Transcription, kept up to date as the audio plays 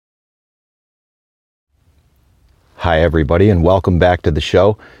Hi, everybody, and welcome back to the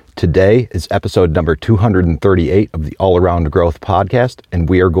show. Today is episode number 238 of the All Around Growth podcast, and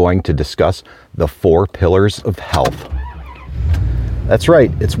we are going to discuss the 4 pillars of health. That's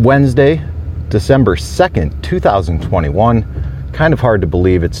right, it's Wednesday, December 2nd, 2021. Kind of hard to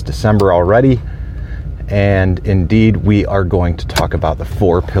believe it's December already, and indeed we are going to talk about the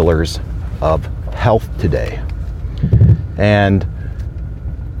 4 pillars of health today. And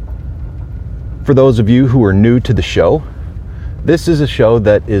for those of you who are new to the show, this is a show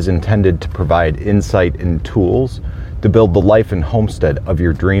that is intended to provide insight and tools to build the life and homestead of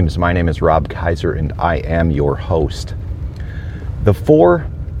your dreams. My name is Rob Kaiser and I am your host. The 4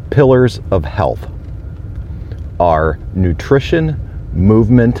 pillars of health are nutrition,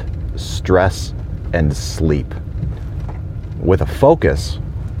 movement, stress, and sleep, with a focus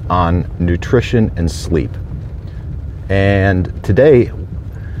on nutrition and sleep. And today,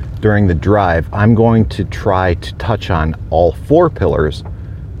 during the drive, I'm going to try to touch on all 4 pillars,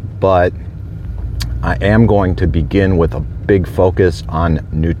 but I am going to begin with a big focus on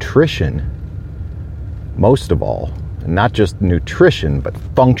nutrition, most of all. Not just nutrition, but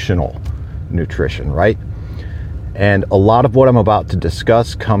functional nutrition, right? And a lot of what I'm about to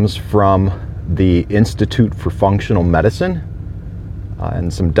discuss comes from the Institute for Functional Medicine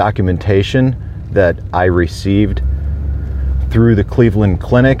and some documentation that I received through the Cleveland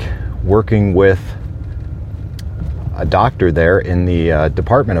Clinic, working with a doctor there in the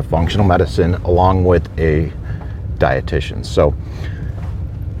Department of Functional Medicine, along with a dietitian. So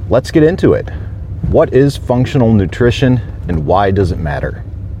let's get into it. What is functional nutrition and why does it matter?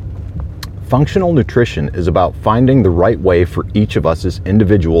 Functional nutrition is about finding the right way for each of us as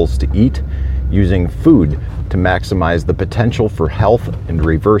individuals to eat, using food to maximize the potential for health and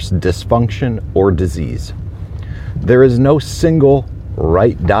reverse dysfunction or disease. There is no single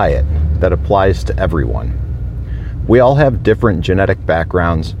right diet that applies to everyone. We all have different genetic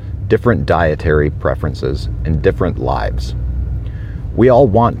backgrounds, different dietary preferences, and different lives. We all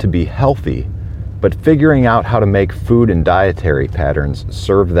want to be healthy, but figuring out how to make food and dietary patterns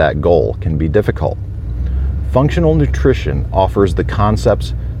serve that goal can be difficult. Functional nutrition offers the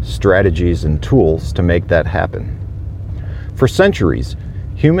concepts, strategies, and tools to make that happen. For centuries,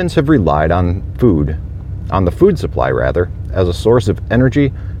 humans have relied on the food supply as a source of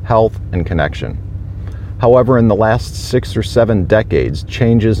energy, health, and connection. However, in the last 6 or 7 decades,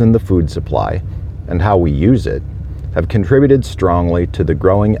 changes in the food supply and how we use it have contributed strongly to the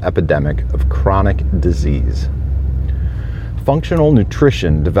growing epidemic of chronic disease. Functional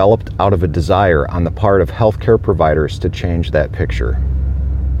nutrition developed out of a desire on the part of healthcare providers to change that picture.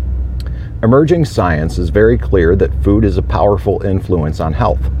 Emerging science is very clear that food is a powerful influence on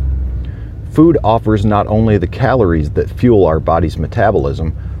health. Food offers not only the calories that fuel our body's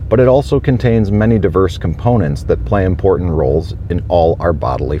metabolism, but it also contains many diverse components that play important roles in all our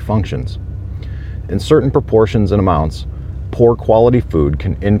bodily functions. In certain proportions and amounts, poor quality food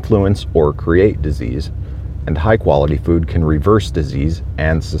can influence or create disease, and high quality food can reverse disease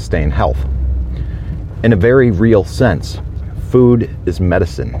and sustain health. In a very real sense, food is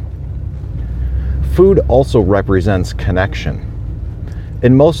medicine. Food also represents connection.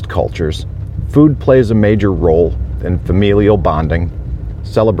 In most cultures, food plays a major role in familial bonding,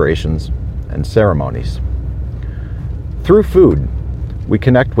 celebrations, and ceremonies. Through food, we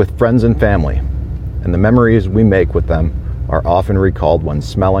connect with friends and family, and the memories we make with them are often recalled when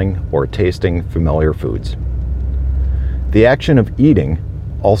smelling or tasting familiar foods. The action of eating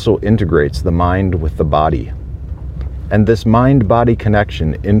also integrates the mind with the body, and this mind-body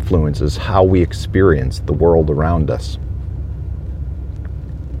connection influences how we experience the world around us.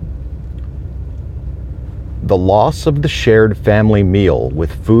 The loss of the shared family meal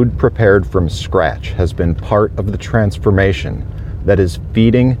with food prepared from scratch has been part of the transformation that is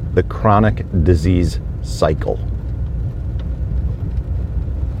feeding the chronic disease cycle.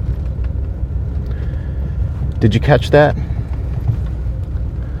 Did you catch that?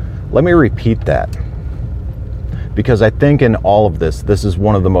 Let me repeat that, because I think in all of this is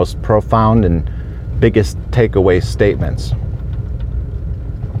one of the most profound and biggest takeaway statements.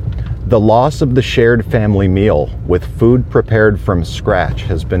 The loss of the shared family meal with food prepared from scratch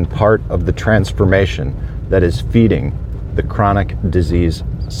has been part of the transformation that is feeding the chronic disease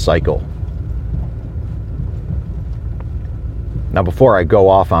cycle. Now, before I go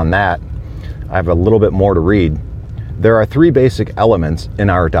off on that, I have a little bit more to read. There are 3 basic elements in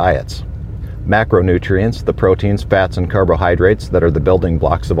our diets: macronutrients, the proteins, fats, and carbohydrates that are the building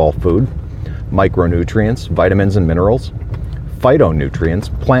blocks of all food; micronutrients, vitamins and minerals; phytonutrients,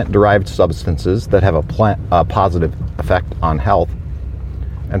 plant-derived substances that have a positive effect on health;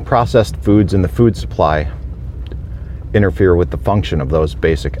 and processed foods in the food supply interfere with the function of those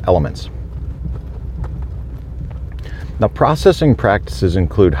basic elements. Now, processing practices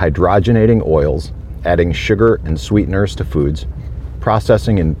include hydrogenating oils, adding sugar and sweeteners to foods,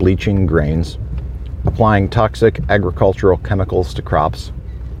 processing and bleaching grains, applying toxic agricultural chemicals to crops,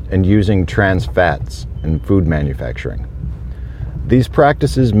 and using trans fats in food manufacturing. These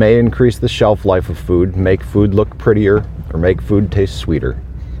practices may increase the shelf life of food, make food look prettier, or make food taste sweeter.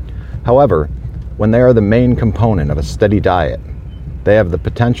 However, when they are the main component of a steady diet, they have the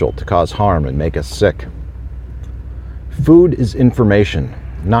potential to cause harm and make us sick. Food is information,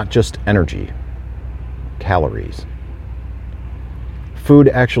 not just energy, calories. Food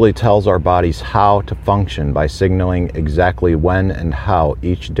actually tells our bodies how to function by signaling exactly when and how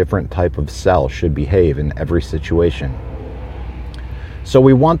each different type of cell should behave in every situation. So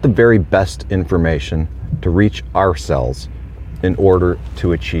we want the very best information to reach our cells in order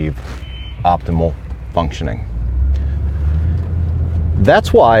to achieve optimal functioning.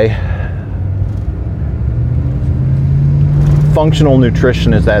 That's why functional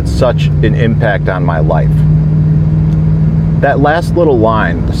nutrition has had such an impact on my life. That last little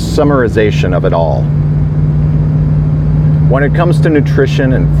line, the summarization of it all. When it comes to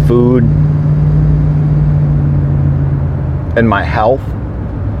nutrition and food and my health,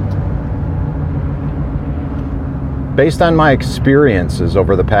 based on my experiences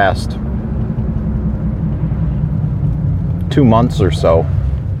over the past 2 months or so,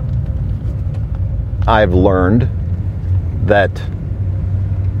 I've learned that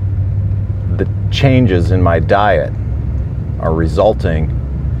the changes in my diet are resulting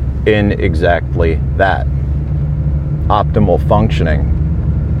in exactly that, optimal functioning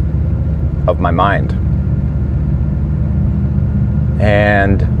of my mind.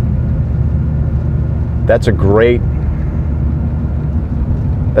 And that's a great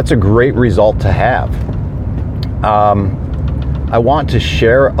result to have. I want to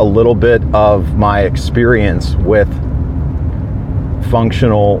share a little bit of my experience with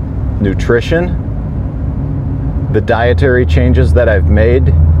functional nutrition, the dietary changes that I've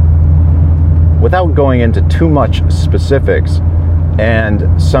made, without going into too much specifics, and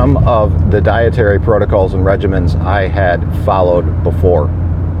some of the dietary protocols and regimens I had followed before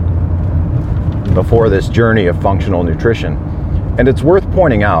this journey of functional nutrition. And it's worth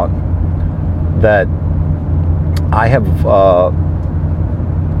pointing out that I have,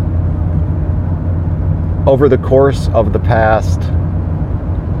 over the course of the past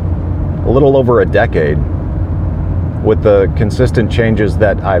a little over a decade, with the consistent changes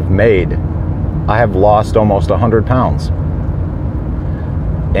that I've made, I have lost almost 100 pounds.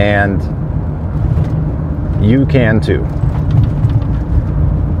 And you can too.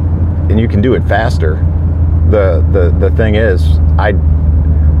 And you can do it faster. The thing is,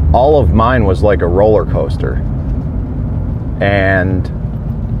 all of mine was like a roller coaster. And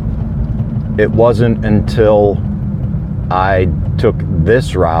it wasn't until I took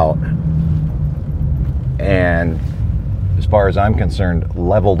this route and, as far as I'm concerned,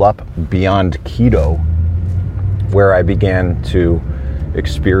 leveled up beyond keto, where I began to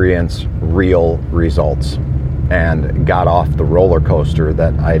experience real results and got off the roller coaster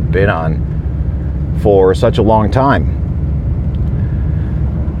that I'd been on for such a long time.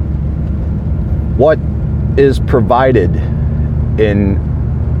 What is provided in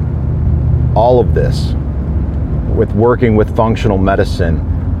all of this with working with functional medicine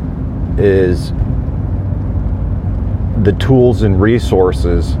is the tools and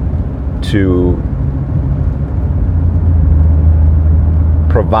resources to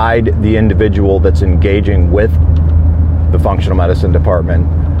provide the individual that's engaging with the functional medicine department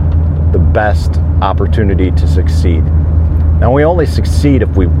the best opportunity to succeed. Now, we only succeed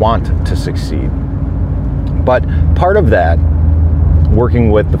if we want to succeed. But part of that,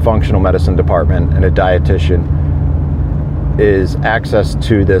 working with the functional medicine department and a dietitian, is access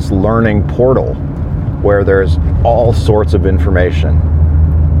to this learning portal where there's all sorts of information,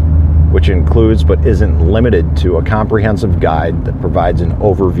 which includes but isn't limited to a comprehensive guide that provides an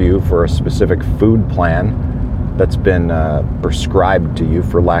overview for a specific food plan that's been prescribed to you,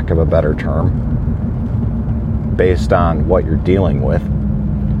 for lack of a better term, based on what you're dealing with.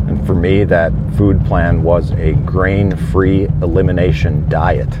 And for me, that food plan was a grain-free elimination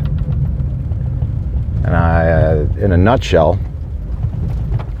diet. And in a nutshell,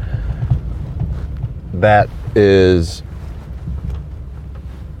 that is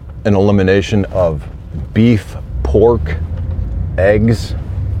an elimination of beef, pork, eggs,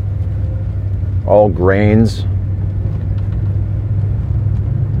 all grains,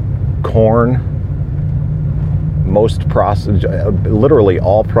 corn, most processed, literally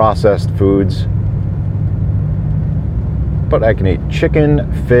all processed foods, but I can eat chicken,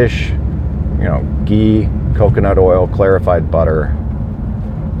 fish, ghee, coconut oil, clarified butter,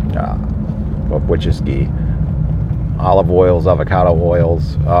 which is ghee, olive oils, avocado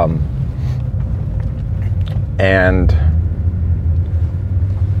oils, and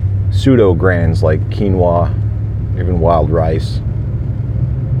pseudo grains like quinoa, even wild rice.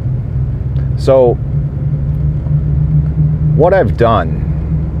 So what I've done,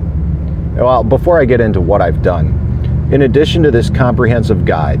 well, before I get into what I've done, in addition to this comprehensive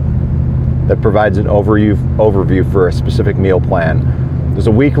guide that provides an overview for a specific meal plan, there's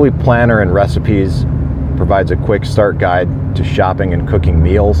a weekly planner and recipes, provides a quick start guide to shopping and cooking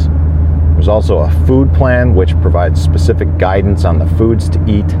meals. There's also a food plan which provides specific guidance on the foods to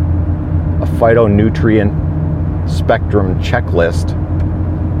eat, a phytonutrient spectrum checklist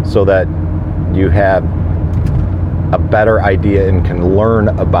so that you have a better idea and can learn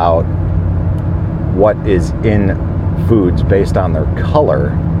about what is in foods based on their color,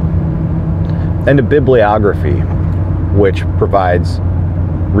 and a bibliography which provides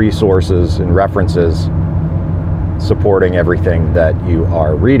resources and references supporting everything that you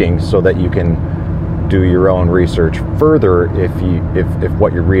are reading so that you can do your own research further if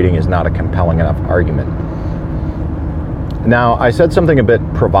what you're reading is not a compelling enough argument. Now, I said something a bit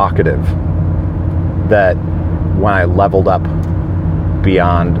provocative that when I leveled up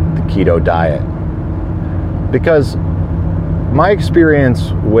beyond the keto diet, because my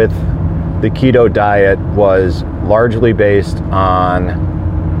experience with the keto diet was largely based on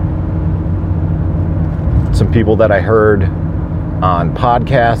some people that I heard on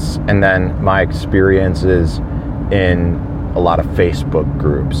podcasts, and then my experiences in a lot of Facebook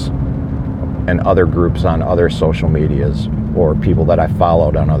groups and other groups on other social medias, or people that I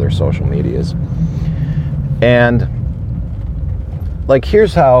followed on other social medias. And like,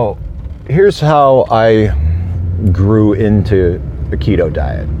 here's how I grew into the keto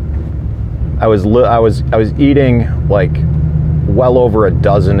diet. I was eating like well over a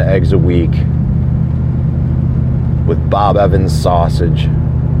dozen eggs a week with Bob Evans sausage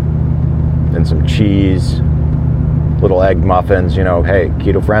and some cheese, little egg muffins, hey,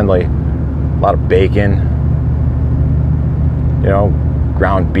 keto friendly, a lot of bacon,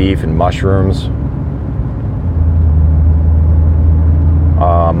 ground beef and mushrooms.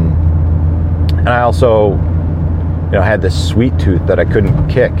 And I also, had this sweet tooth that I couldn't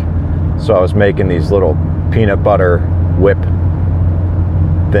kick. So I was making these little peanut butter whip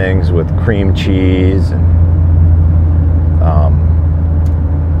things with cream cheese and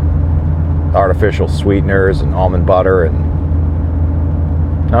artificial sweeteners and almond butter and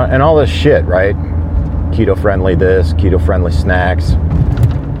all this shit, right? Keto friendly this, keto friendly snacks.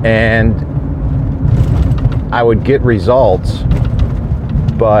 And I would get results,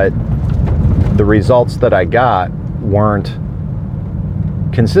 but the results that I got weren't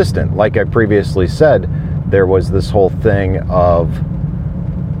consistent. Like I previously said, there was this whole thing of,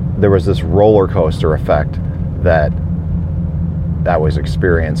 there was this roller coaster effect that I was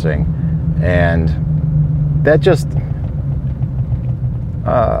experiencing, and that just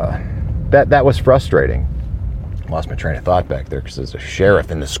that was frustrating. Lost my train of thought back there because there's a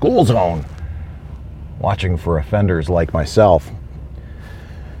sheriff in the school zone watching for offenders like myself.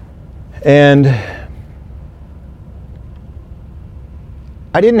 And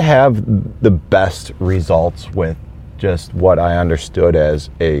I didn't have the best results with just what I understood as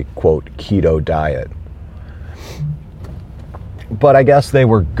a, quote, keto diet. But I guess they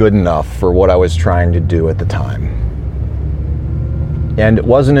were good enough for what I was trying to do at the time. And it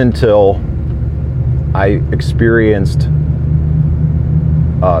wasn't until I experienced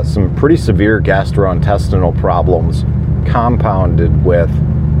some pretty severe gastrointestinal problems compounded with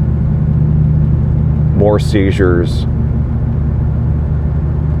more seizures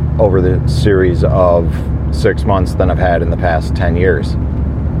over the series of 6 months than I've had in the past 10 years.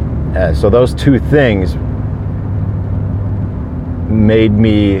 So those two things made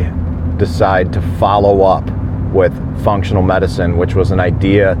me decide to follow up with functional medicine, which was an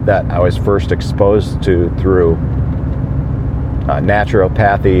idea that I was first exposed to through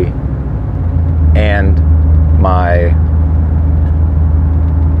naturopathy and my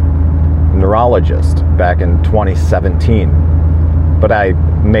neurologist back in 2017. But I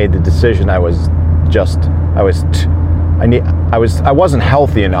made the decision I wasn't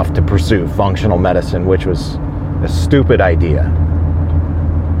healthy enough to pursue functional medicine, which was a stupid idea.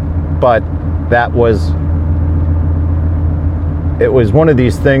 But it was one of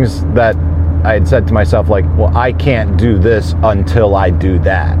these things that I had said to myself, like, well, I can't do this until I do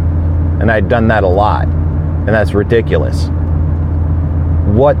that. And I'd done that a lot, and that's ridiculous.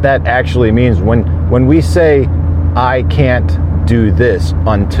 What that actually means, when we say I can't do this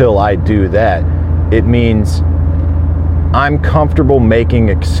until I do that. It means I'm comfortable making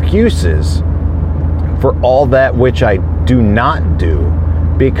excuses for all that which I do not do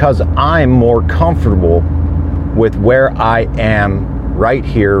because I'm more comfortable with where I am right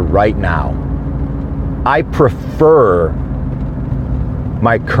here, right now. I prefer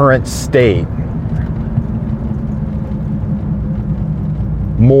my current state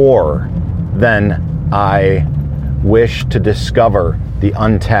more than I wish to discover the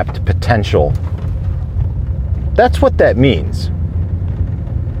untapped potential. That's what that means.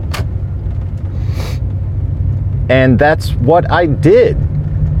 And that's what I did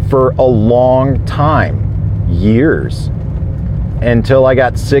for a long time, years, until I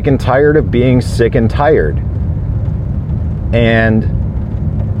got sick and tired of being sick and tired.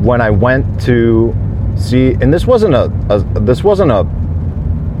 And when I went to see, and this wasn't a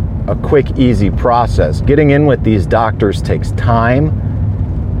quick, easy process. Getting in with these doctors takes time.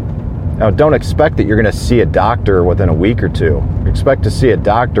 Now, don't expect that you're going to see a doctor within a week or two. Expect to see a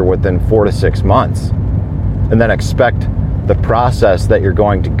doctor within 4 to 6 months. And then expect the process that you're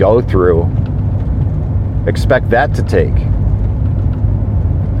going to go through, expect that to take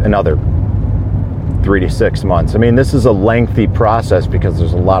another 3 to 6 months. I mean, this is a lengthy process because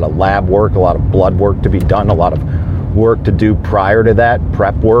there's a lot of lab work, a lot of blood work to be done, a lot of work to do prior to that,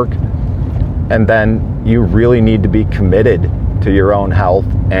 prep work. And then you really need to be committed to your own health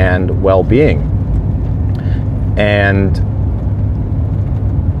and well-being. And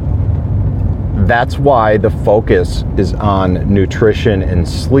that's why the focus is on nutrition and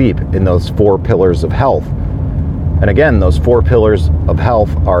sleep in those 4 pillars of health. And again, those 4 pillars of health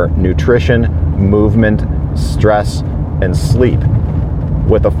are nutrition, movement, stress, and sleep,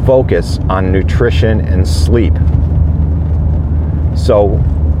 with a focus on nutrition and sleep. So,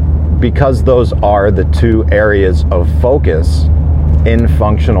 because those are the 2 areas of focus in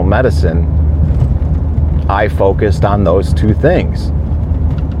functional medicine, I focused on those 2 things.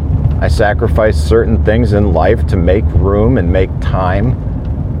 I sacrificed certain things in life to make room and make time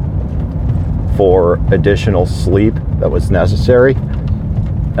for additional sleep that was necessary.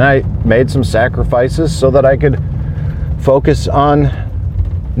 And I made some sacrifices so that I could focus on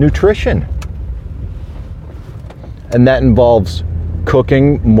nutrition. And that involves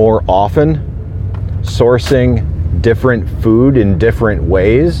cooking more often, sourcing different food in different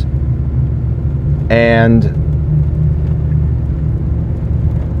ways, and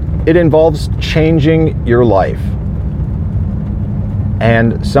it involves changing your life.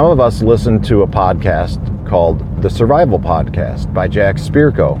 And some of us listen to a podcast called The Survival Podcast by Jack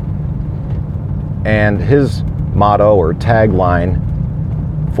Spirko. And his motto or tagline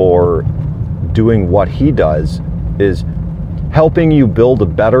for doing what he does is helping you build a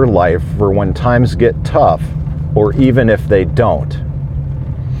better life for when times get tough, or even if they don't.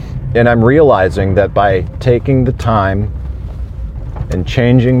 And I'm realizing that by taking the time and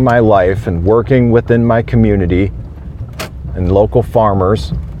changing my life and working within my community and local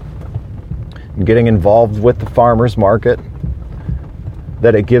farmers and getting involved with the farmers market,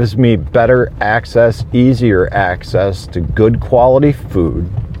 that it gives me better access, easier access to good quality food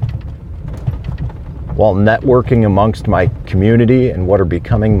while networking amongst my community and what are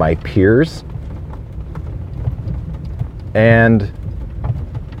becoming my peers. And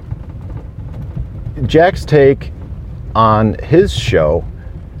Jack's take on his show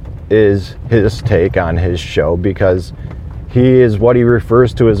is his take on his show because he is what he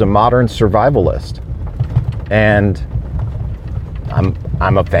refers to as a modern survivalist. And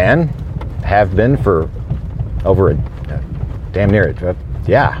I'm a fan, have been for over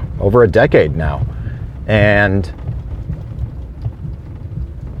over a decade now. And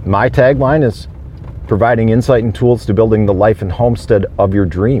my tagline is providing insight and tools to building the life and homestead of your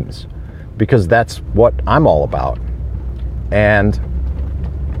dreams, because that's what I'm all about. And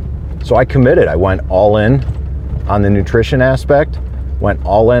so I committed. I went all in on the nutrition aspect, went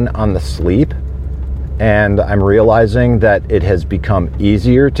all in on the sleep, and I'm realizing that it has become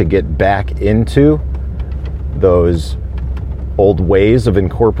easier to get back into those old ways of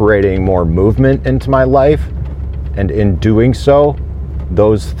incorporating more movement into my life. And in doing so,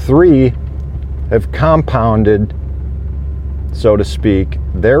 those 3 have compounded, so to speak,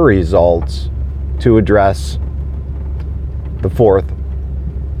 their results to address the 4th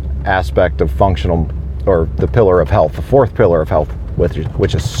aspect of functional, or the pillar of health, the 4th pillar of health,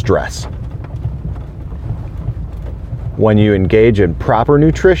 which is stress. When you engage in proper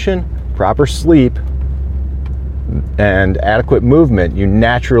nutrition, proper sleep, and adequate movement, you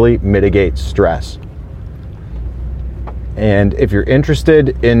naturally mitigate stress. And if you're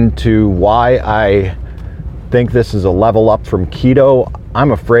interested into why I think this is a level up from keto,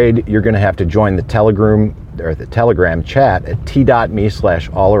 I'm afraid you're going to have to join the Telegram chat at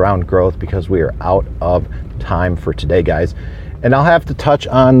t.me/allaroundgrowth, because we are out of time for today, guys. And I'll have to touch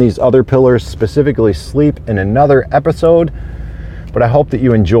on these other pillars, specifically sleep, in another episode. But I hope that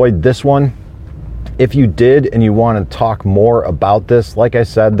you enjoyed this one. If you did and you want to talk more about this, like I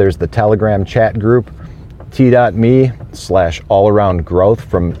said, there's the Telegram chat group, t.me/allaroundgrowth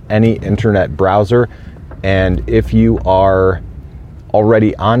from any internet browser. And if you are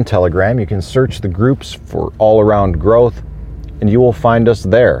already on Telegram, you can search the groups for All Around Growth and you will find us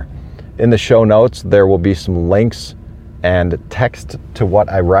there. In the show notes, there will be some links and text to what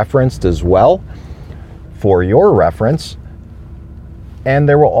I referenced as well for your reference. And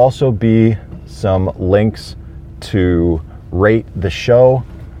there will also be some links to rate the show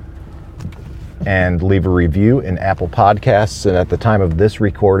and leave a review in Apple Podcasts. And at the time of this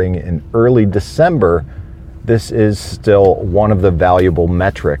recording in early December, this is still one of the valuable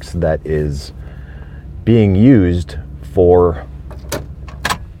metrics that is being used for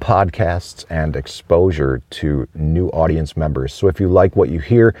podcasts and exposure to new audience members. So if you like what you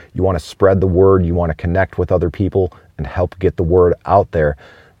hear, you want to spread the word, you want to connect with other people and help get the word out there,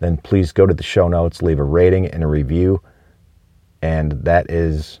 then please go to the show notes, leave a rating and a review, and that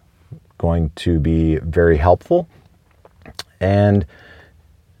is going to be very helpful. And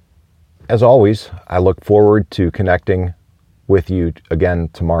as always, I look forward to connecting with you again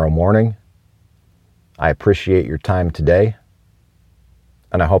tomorrow morning. I appreciate your time today,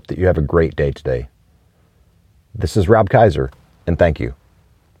 and I hope that you have a great day today. This is Rob Kaiser, and thank you.